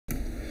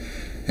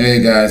Hey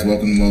guys,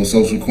 welcome to Moes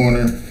Social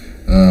Corner.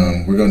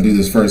 We're gonna do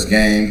this first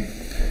game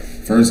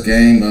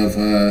of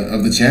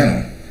the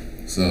channel.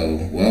 So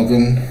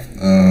welcome.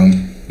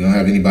 We don't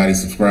have anybody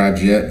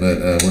subscribed yet,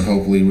 but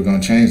we're gonna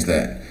change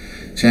that.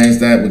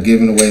 We're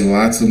giving away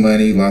lots of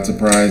money, lots of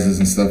prizes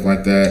and stuff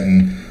like that,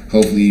 and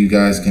hopefully you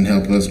guys can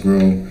help us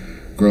grow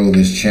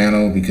this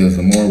channel, because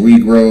the more we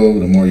grow,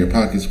 the more your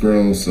pockets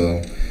grow.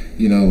 So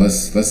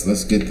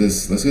let's get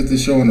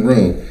this show on the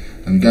road.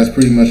 You guys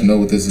pretty much know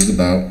what this is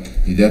about.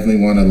 You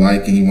definitely want to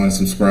like and you want to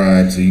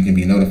subscribe so you can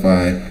be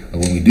notified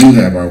of when we do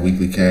have our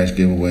weekly cash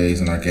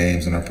giveaways and our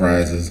games and our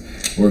prizes,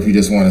 or if you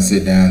just want to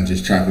sit down and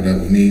just chop it up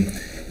with me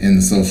in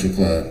the social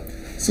club.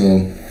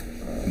 So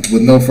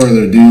with no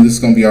further ado, this is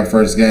going to be our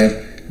first game.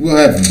 We'll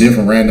have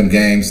different random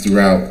games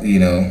throughout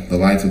the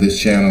life of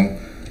this channel,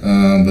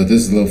 but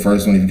this is the little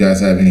first one. If you guys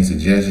have any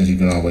suggestions, you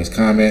can always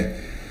comment,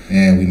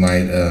 and we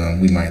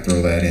might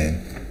throw that in.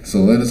 So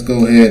let us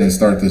go ahead and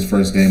start this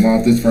first game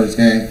off. This first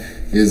game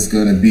is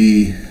going to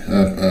be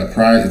a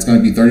prize. It's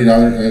going to be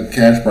 $30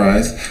 cash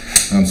prize.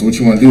 So what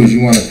you want to do is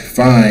you want to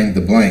find the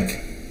blank,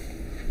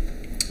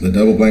 the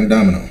double blank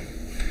domino.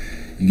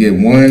 You get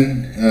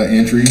one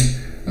entry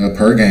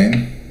per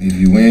game. If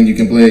you win, you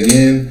can play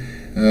again.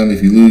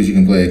 If you lose, you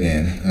can play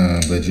again.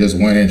 But just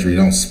one entry.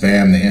 Don't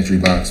spam the entry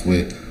box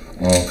with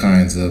all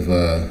kinds of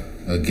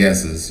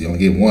guesses. You only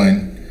get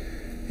one.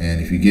 And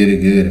if you get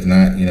it, good. If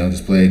not,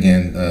 just play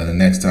again the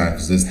next time,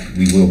 because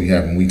we will be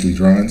having weekly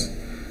drawings.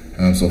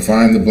 So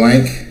find the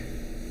blank,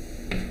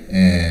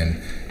 and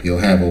you'll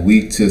have a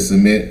week to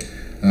submit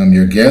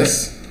your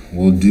guess.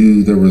 We'll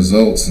do the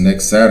results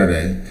next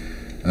Saturday.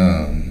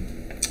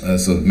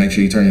 So make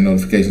sure you turn your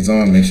notifications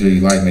on. Make sure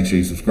you like. Make sure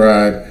you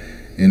subscribe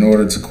in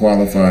order to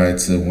qualify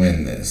to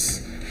win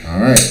this.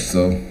 All right.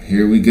 So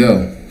here we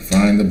go.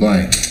 Find the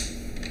blank.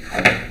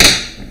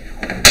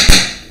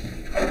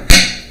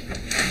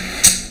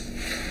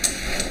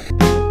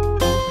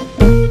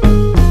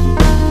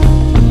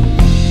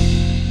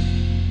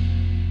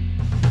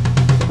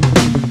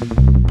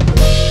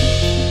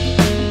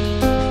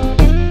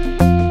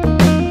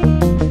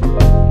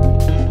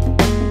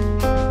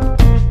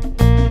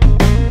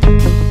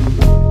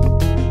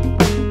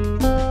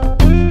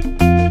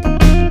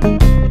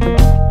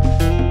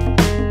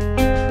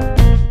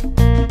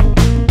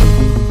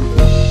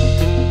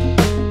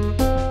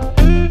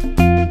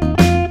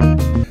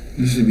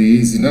 This should be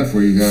easy enough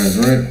for you guys,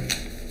 right?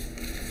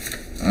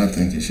 I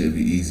think it should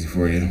be easy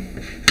for you.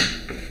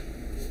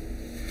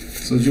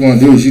 So what you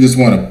want to do is you just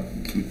want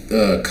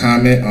to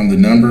comment on the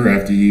number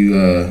after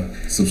you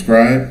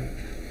subscribe.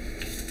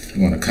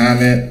 You want to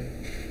comment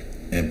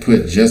and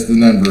put just the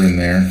number in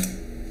there,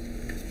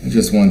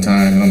 just one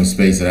time. And I'm going to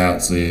space it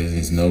out so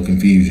there's no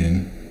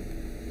confusion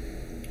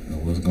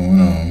of what's going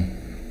on,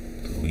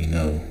 so we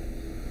know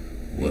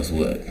what's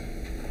what.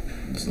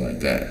 Just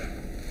like that.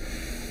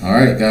 All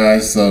right,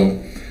 guys,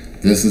 so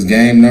this is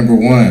game number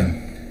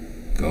one.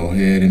 Go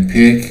ahead and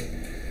pick,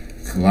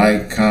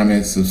 like,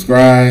 comment,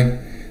 subscribe.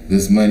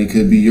 This money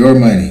could be your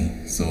money.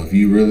 So if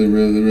you really,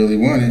 really, really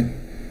want it,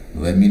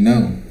 let me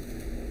know.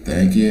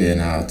 Thank you,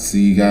 and I'll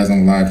see you guys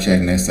on live chat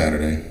next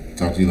Saturday.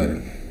 Talk to you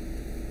later.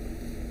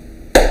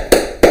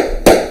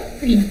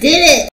 We did it!